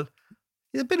a while.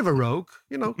 He's a bit of a rogue,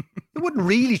 you know. I wouldn't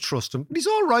really trust him, but he's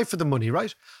all right for the money,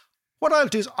 right? What I'll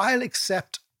do is I'll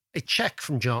accept a check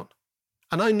from John.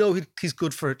 And I know he's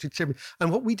good for it.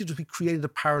 And what we did was we created a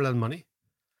parallel money.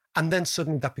 And then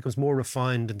suddenly that becomes more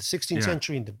refined in the 16th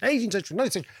century, in the 18th century,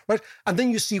 19th century, right? And then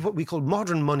you see what we call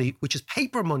modern money, which is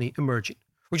paper money emerging,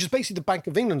 which is basically the Bank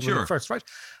of England was the first, right?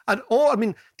 And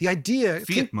the idea...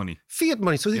 Fiat money.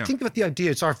 So you think about the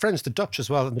idea, it's our friends, the Dutch as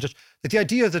well, and the Dutch, that the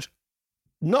idea that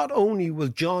not only will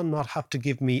John not have to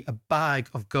give me a bag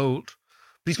of gold,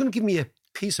 but he's going to give me a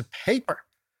piece of paper.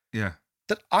 Yeah.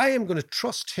 That I am going to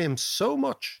trust him so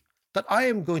much that I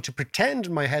am going to pretend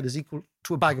in my head is equal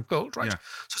to a bag of gold, right? Yeah.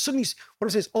 So suddenly, what I'm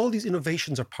saying is all these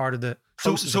innovations are part of the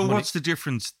process. So what's the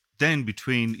difference then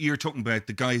between, you're talking about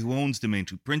the guy who owns the mint,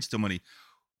 who prints the money,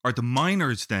 are the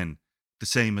miners then the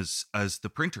same as the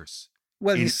printers?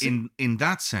 Well, in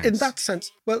that sense. In that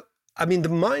sense, well, I mean, the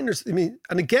miners, and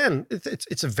again,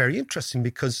 it's a very interesting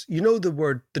because you know the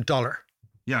word, the dollar.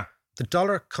 Yeah. The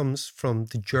dollar comes from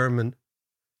the German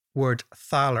word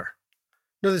thaler.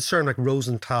 You know the term like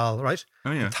Rosenthal, right?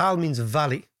 Oh, yeah. And Thal means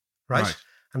valley, right?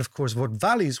 And of course, what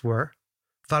valleys were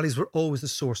always the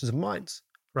sources of mines,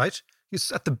 right?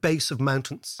 It's at the base of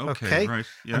mountains, okay? Right,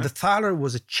 yeah. And the thaler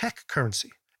was a Czech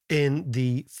currency. In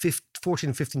the 14th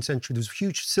and 15th century, there was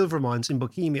huge silver mines in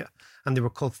Bohemia, and they were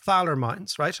called thaler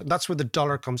mines, right? And that's where the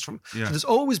dollar comes from. Yeah. So there's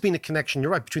always been a connection,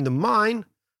 you're right, between the mine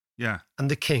and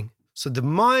the king. So the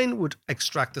mine would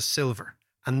extract the silver,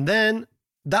 and then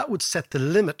that would set the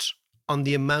limit on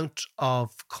the amount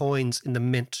of coins in the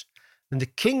mint. And the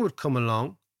king would come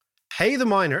along, pay the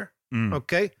miner,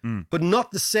 but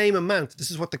not the same amount. This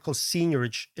is what they call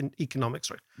seigniorage in economics,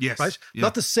 right? Yes. Right? Yeah.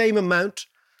 Not the same amount,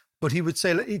 but he'd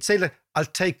say, I'll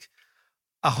take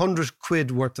 100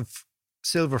 quid worth of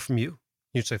silver from you.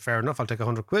 You'd say, fair enough, I'll take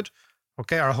 100 quid,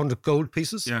 okay, or 100 gold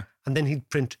pieces. Yeah. And then he'd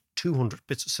print 200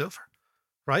 bits of silver,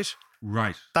 right?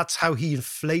 Right. That's how he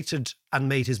inflated and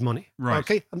made his money. Right.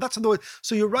 Okay. And that's the way.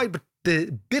 So you're right, but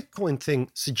the Bitcoin thing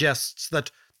suggests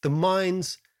that the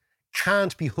mines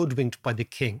can't be hoodwinked by the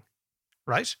king,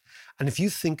 right? And if you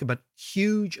think about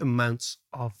huge amounts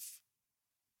of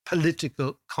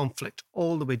political conflict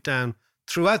all the way down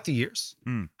throughout the years,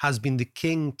 has been the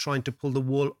king trying to pull the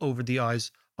wool over the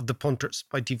eyes of the punters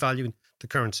by devaluing the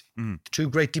currency. The two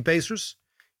great debasers,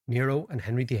 Nero and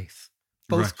Henry VIII,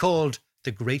 both called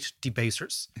the great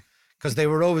debasers, because they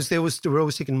were always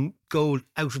taking gold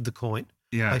out of the coin,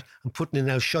 right, and putting in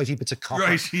now shitey bits of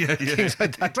copper, things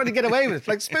like that, trying to get away with it,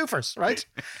 like spoofers, right?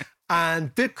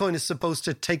 And Bitcoin is supposed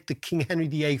to take the King Henry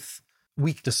VIII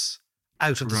weakness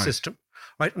out of the system,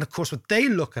 right? And of course, what they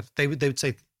look at, they would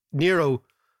say Nero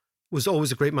was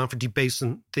always a great man for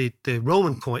debasing the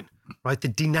Roman coin, right? The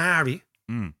denari,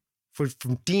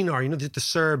 from dinar, you know, the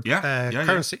Serb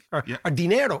currency, or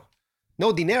dinero.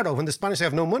 No dinero, when the Spanish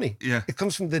have no money. Yeah. It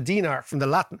comes from the dinar, from the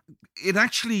Latin. It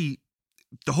actually,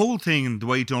 the whole thing, and the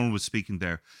way Donald was speaking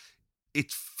there, it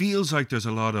feels like there's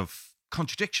a lot of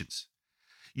contradictions.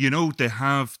 You know, they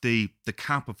have the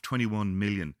cap of 21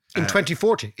 million. In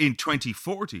 2040. In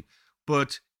 2040.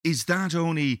 But is that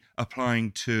only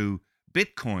applying to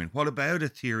Bitcoin? What about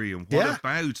Ethereum? What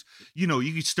about, you know,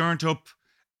 you could start up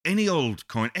any old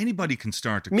coin. Anybody can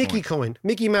start a Mickey coin.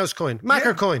 Mickey Mouse coin.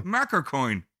 Macker coin. Macker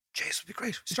coin. Jeez, would be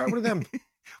great. Start with them.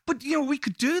 But, you know, we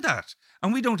could do that.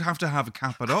 And we don't have to have a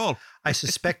cap at all. I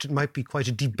suspect it might be quite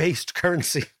a debased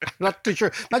currency. I'm not too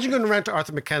sure. Imagine going around to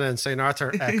Arthur McKenna and saying,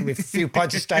 Arthur, can we have a few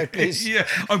pints of stout, please? Yeah,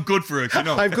 I'm good for it, you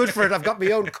know. I'm good for it. I've got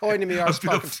my own coin in my arse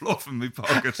pocket. I've got fluff in my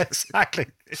pocket. Exactly.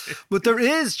 But there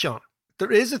is, John,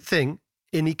 there is a thing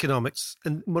in economics,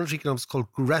 in monetary economics, called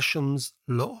Gresham's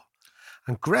Law.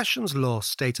 And Gresham's Law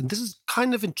states, and this is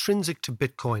kind of intrinsic to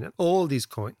Bitcoin and all these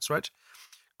coins, right?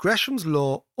 Gresham's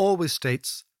Law always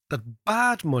states that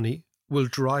bad money will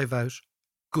drive out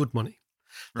good money.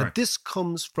 Right. Now, this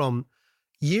comes from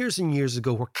years and years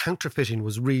ago where counterfeiting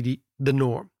was really the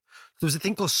norm. There was a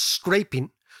thing called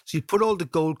scraping. So you'd put all the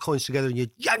gold coins together and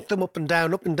you'd yank them up and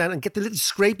down, and get the little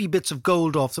scrapey bits of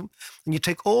gold off them. And you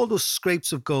take all those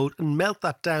scrapes of gold and melt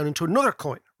that down into another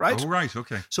coin, right? Oh, right,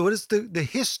 okay. So it is the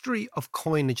history of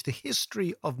coinage, the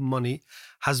history of money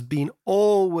has been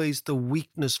always the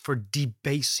weakness for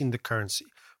debasing the currency,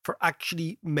 for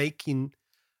actually making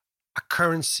a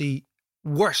currency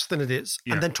worse than it is,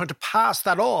 and then trying to pass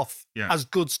that off as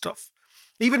good stuff.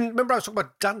 Even, remember I was talking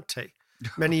about Dante.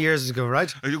 many years ago,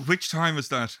 right? Which time was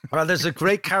that? Well, there's a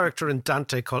great character in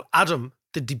Dante called Adam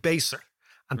the Debaser.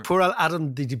 And poor old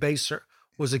Adam the Debaser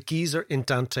was a geezer in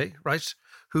Dante, right?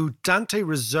 Who Dante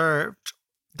reserved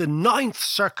the 9th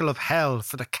circle of hell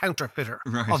for the counterfeiter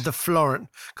of the florin,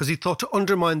 because he thought to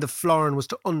undermine the florin was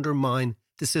to undermine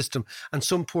the system. And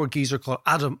some poor geezer called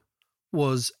Adam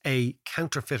was a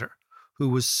counterfeiter who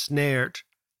was snared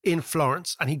in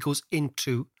Florence, and he goes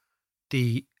into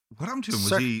the... What happened to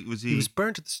him? Was he was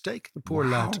burnt at the stake, the poor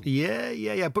lad.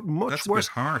 Yeah. But much worse. That's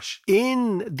a bit harsh.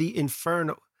 In the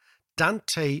Inferno,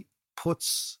 Dante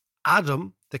puts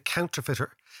Adam, the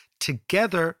counterfeiter,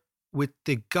 together with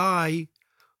the guy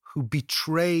who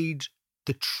betrayed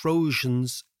the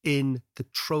Trojans in the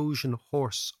Trojan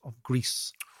horse of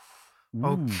Greece.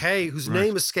 Okay, whose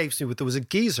name escapes me, but there was a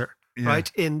geezer,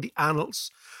 right, in the annals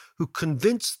who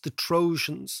convinced the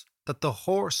Trojans that the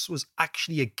horse was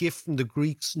actually a gift from the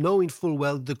Greeks, knowing full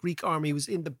well the Greek army was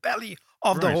in the belly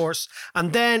of the horse.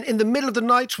 And then in the middle of the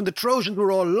night, when the Trojans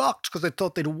were all locked because they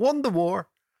thought they'd won the war,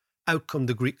 out come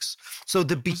the Greeks. So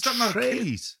the betrayal... Was that not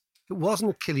Achilles? It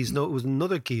wasn't Achilles, no, it was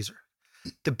another geezer.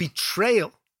 The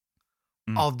betrayal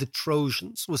of the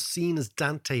Trojans was seen as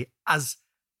Dante as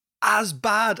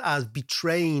bad as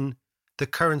betraying the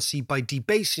currency by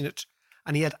debasing it.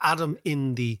 And he had Adam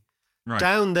in the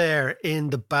down there in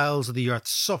the bowels of the earth,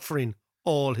 suffering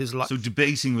all his life. So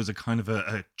debasing was a kind of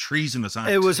a treasonous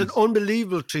act. It was an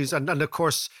unbelievable treason. And of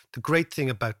course, the great thing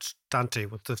about Dante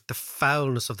was the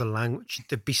foulness of the language,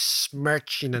 the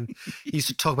besmirching. And he used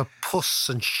to talk about puss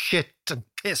and shit and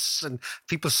piss and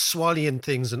people swallowing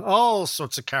things and all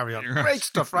sorts of carry-on. Great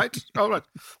stuff, right? All right.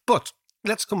 But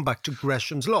let's come back to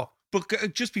Gresham's Law.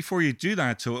 But just before you do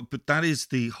that, but that is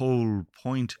the whole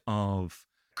point of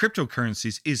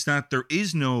cryptocurrencies, is that there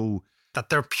is no... That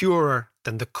they're purer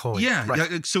than the coin. Yeah.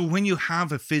 Right. So when you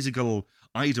have a physical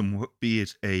item, be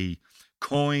it a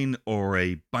coin or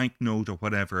a banknote or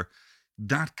whatever,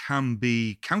 that can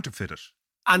be counterfeited.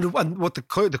 And what the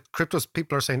cryptos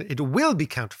people are saying, it will be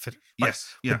counterfeited. Right?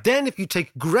 Yes. Yeah. But then if you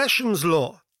take Gresham's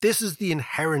Law, this is the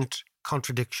inherent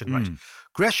contradiction, right?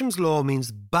 Gresham's Law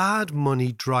means bad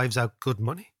money drives out good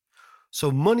money.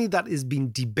 So money that is being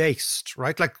debased,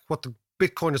 right? Like what the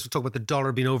Bitcoiners will talk about, the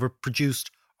dollar being overproduced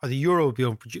or the euro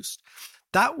being overproduced.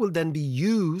 That will then be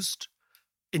used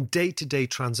in day-to-day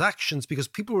transactions because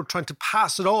people were trying to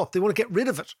pass it off. They want to get rid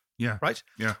of it. Yeah. Right?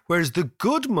 Yeah. Whereas the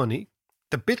good money,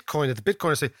 the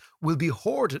Bitcoiners say, will be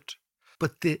hoarded.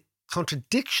 But the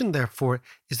contradiction, therefore,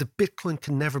 is that Bitcoin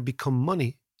can never become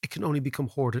money. It can only become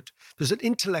hoarded. There's an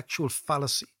intellectual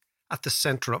fallacy at the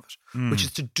center of it, which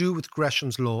is to do with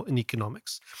Gresham's Law in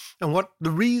economics. And the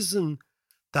reason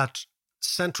that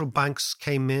central banks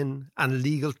came in and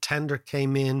legal tender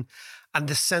came in and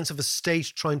the sense of a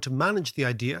state trying to manage the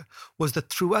idea was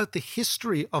that throughout the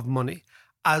history of money,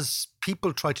 as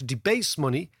people tried to debase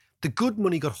money, the good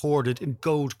money got hoarded in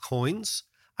gold coins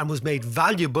and was made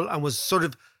valuable and was sort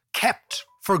of kept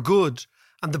for good,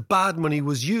 and the bad money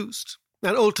was used.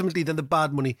 And ultimately, then the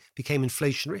bad money became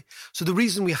inflationary. So the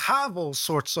reason we have all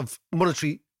sorts of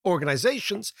monetary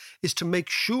organizations is to make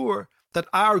sure that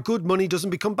our good money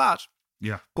doesn't become bad.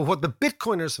 Yeah. But what the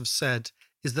Bitcoiners have said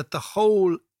is that the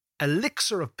whole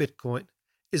elixir of Bitcoin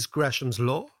is Gresham's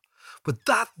Law. But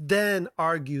that then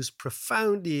argues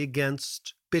profoundly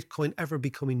against Bitcoin ever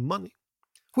becoming money,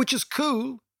 which is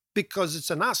cool because it's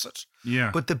an asset.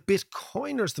 Yeah. But the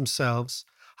Bitcoiners themselves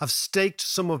have staked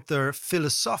some of their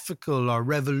philosophical or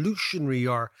revolutionary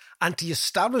or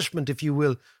anti-establishment, if you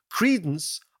will,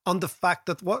 credence on the fact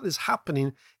that what is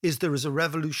happening is there is a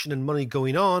revolution in money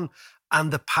going on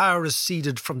and the power is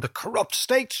ceded from the corrupt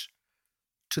state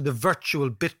to the virtual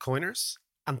Bitcoiners.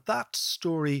 And that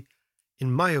story,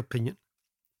 in my opinion,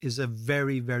 is a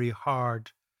very, very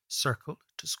hard circle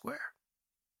to square.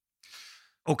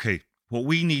 Okay, what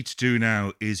we need to do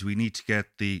now is we need to get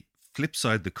the flip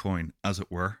side of the coin, as it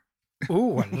were.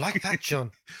 Oh, I like that,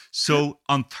 John. So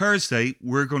on Thursday,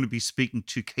 we're going to be speaking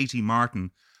to Katie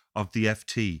Martin of the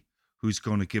FT, who's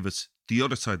going to give us the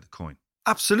other side of the coin.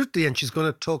 Absolutely. And she's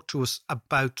going to talk to us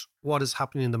about what is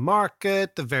happening in the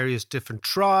market, the various different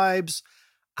tribes,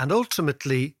 and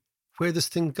ultimately where this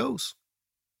thing goes.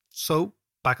 So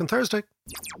back on Thursday.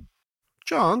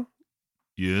 John?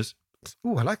 Yes?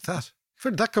 Oh, I like that.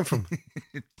 Where did that come from?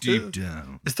 Deep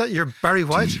down. Is that your Barry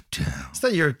White? Deep down. Is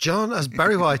that your John as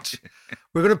Barry White?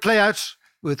 We're going to play out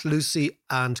with Lucy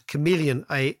and Chameleon,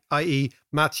 i.e.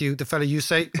 Matthew, the fella you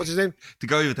say. What's his name? The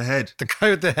guy with the head. The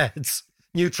guy with the heads.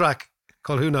 New track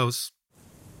called Who Knows.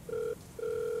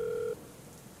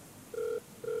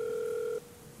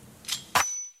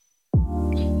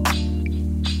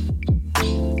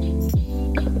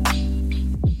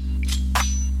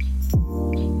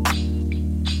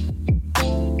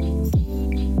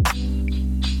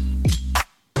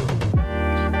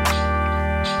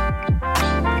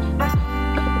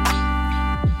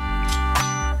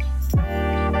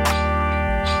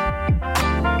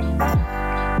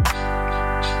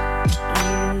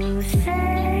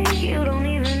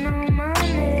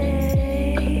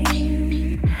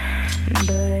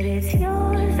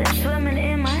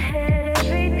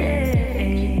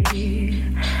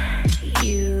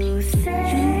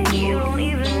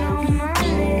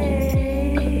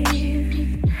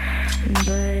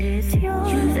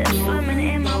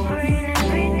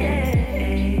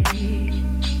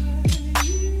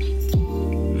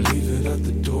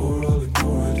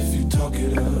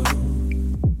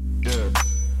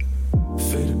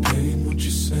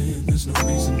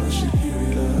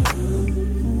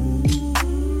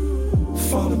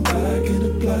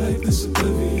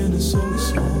 oblivion is so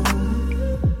small.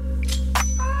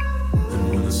 And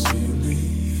when I see you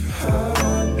leave,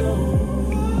 I know.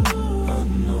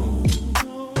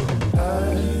 I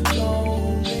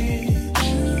don't need you there.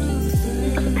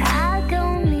 I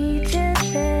don't need you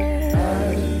there.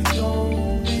 I don't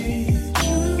need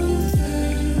you there.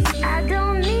 I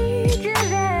don't need you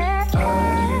there. I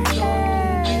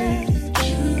don't need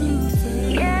you there.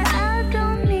 Yeah, I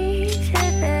don't need you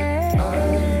there. I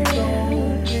don't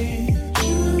need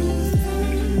you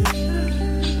there.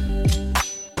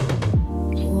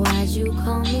 Why'd you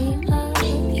call me up?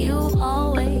 You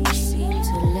always seem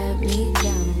to let me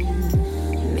down.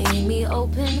 Made me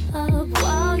open up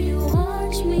while you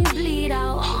watch me bleed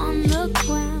out on the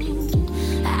ground.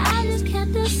 I just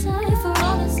can't decipher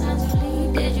all the signs of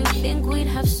lead. Did you think we'd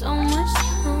have so much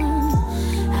time?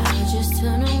 I just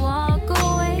turn and walk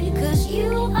away, 'cause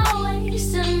you are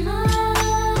wasting my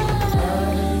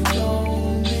time. I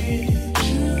don't need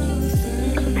you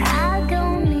there. I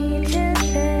don't need you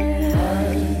there.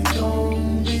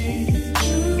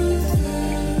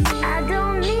 I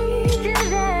don't need you there. I don't need you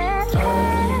there. I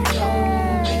don't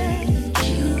need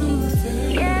you there.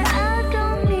 Yeah, I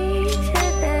don't need you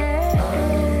there.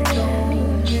 I don't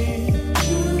need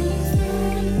you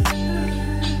there.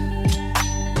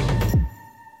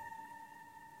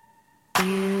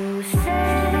 You say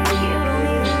you don't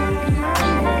even know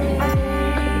my name,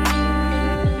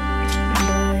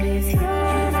 but it's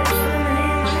yours that's swimming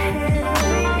in my head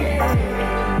every day.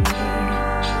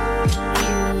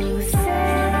 You say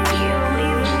you don't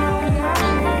even know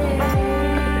my name,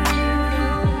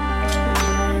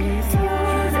 but it's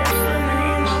yours that's swimming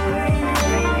in my brain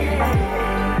every day.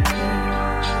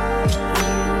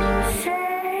 You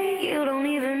say you don't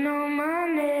even know my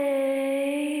name,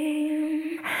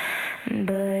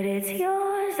 but it's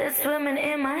yours that's swimming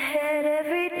in my head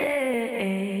every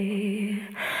day.